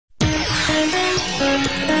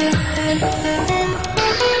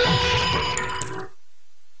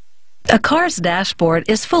A car's dashboard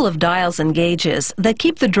is full of dials and gauges that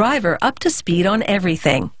keep the driver up to speed on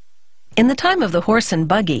everything. In the time of the horse and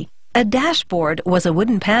buggy, a dashboard was a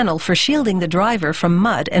wooden panel for shielding the driver from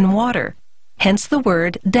mud and water, hence the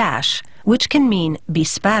word dash, which can mean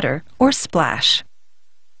bespatter or splash.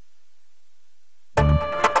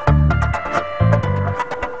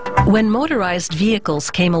 When motorized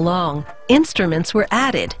vehicles came along, instruments were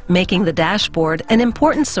added, making the dashboard an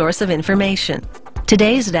important source of information.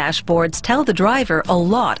 Today's dashboards tell the driver a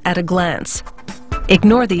lot at a glance.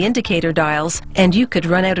 Ignore the indicator dials and you could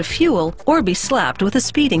run out of fuel or be slapped with a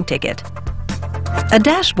speeding ticket. A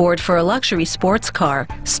dashboard for a luxury sports car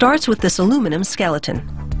starts with this aluminum skeleton.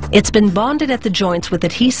 It's been bonded at the joints with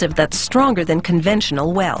adhesive that's stronger than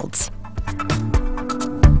conventional welds.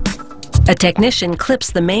 A technician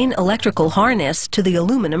clips the main electrical harness to the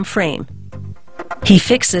aluminum frame. He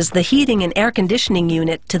fixes the heating and air conditioning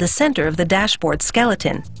unit to the center of the dashboard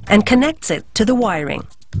skeleton and connects it to the wiring.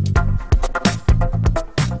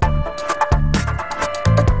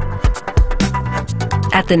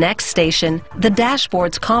 At the next station, the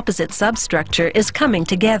dashboard's composite substructure is coming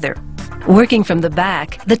together. Working from the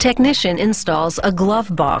back, the technician installs a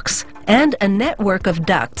glove box and a network of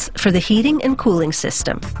ducts for the heating and cooling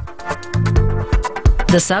system.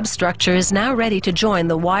 The substructure is now ready to join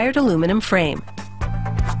the wired aluminum frame.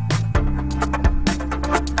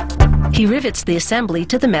 He rivets the assembly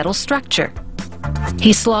to the metal structure.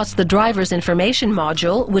 He slots the driver's information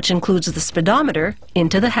module, which includes the speedometer,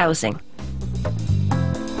 into the housing.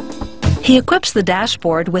 He equips the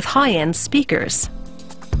dashboard with high-end speakers.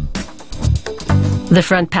 The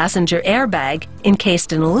front passenger airbag,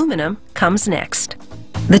 encased in aluminum, comes next.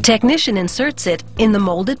 The technician inserts it in the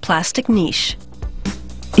molded plastic niche.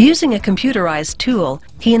 Using a computerized tool,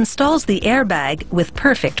 he installs the airbag with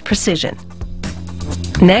perfect precision.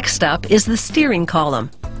 Next up is the steering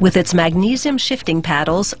column, with its magnesium shifting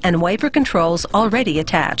paddles and wiper controls already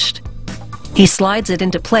attached. He slides it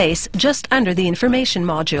into place just under the information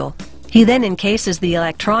module. He then encases the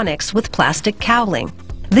electronics with plastic cowling.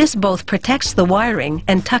 This both protects the wiring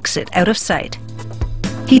and tucks it out of sight.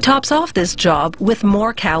 He tops off this job with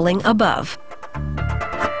more cowling above.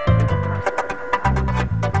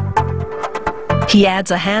 He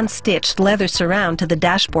adds a hand-stitched leather surround to the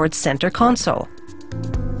dashboard's center console.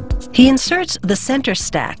 He inserts the center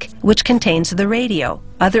stack, which contains the radio,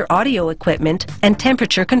 other audio equipment, and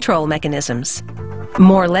temperature control mechanisms.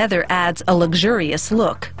 More leather adds a luxurious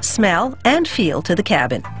look, smell, and feel to the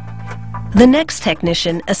cabin. The next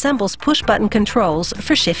technician assembles push-button controls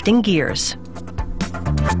for shifting gears.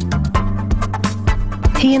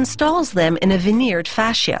 He installs them in a veneered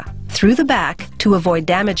fascia through the back to avoid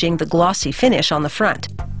damaging the glossy finish on the front.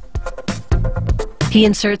 He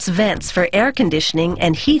inserts vents for air conditioning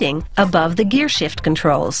and heating above the gear shift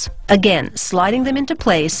controls, again sliding them into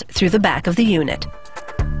place through the back of the unit.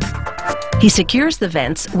 He secures the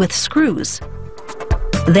vents with screws,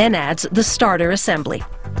 then adds the starter assembly.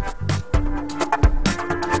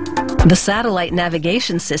 The satellite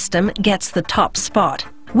navigation system gets the top spot,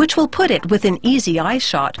 which will put it within easy eye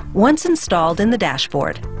shot once installed in the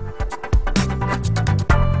dashboard.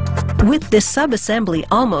 With this sub-assembly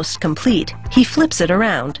almost complete, he flips it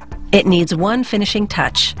around. It needs one finishing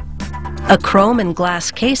touch: a chrome and glass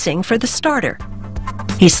casing for the starter.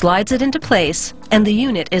 He slides it into place, and the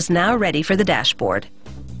unit is now ready for the dashboard.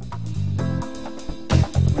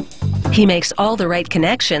 He makes all the right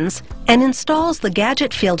connections and installs the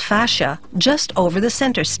gadget-filled fascia just over the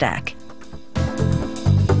center stack.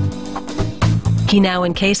 He now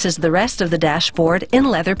encases the rest of the dashboard in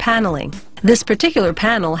leather paneling. This particular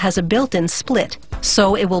panel has a built-in split,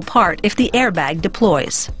 so it will part if the airbag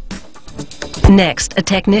deploys. Next, a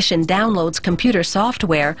technician downloads computer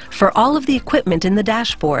software for all of the equipment in the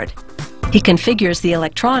dashboard. He configures the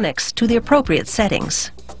electronics to the appropriate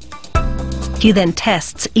settings. He then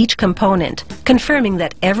tests each component, confirming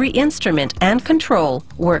that every instrument and control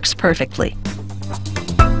works perfectly.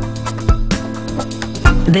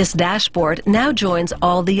 This dashboard now joins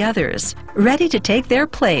all the others, ready to take their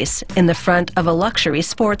place in the front of a luxury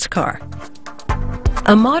sports car.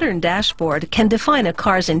 A modern dashboard can define a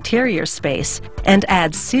car's interior space and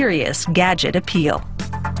add serious gadget appeal.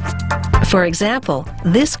 For example,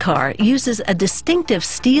 this car uses a distinctive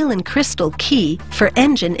steel and crystal key for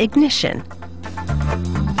engine ignition.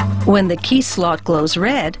 When the key slot glows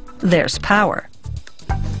red, there's power.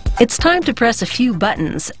 It's time to press a few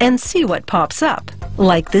buttons and see what pops up,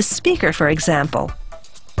 like this speaker, for example.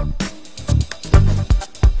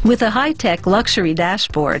 With a high-tech luxury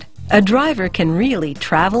dashboard, a driver can really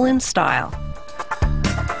travel in style.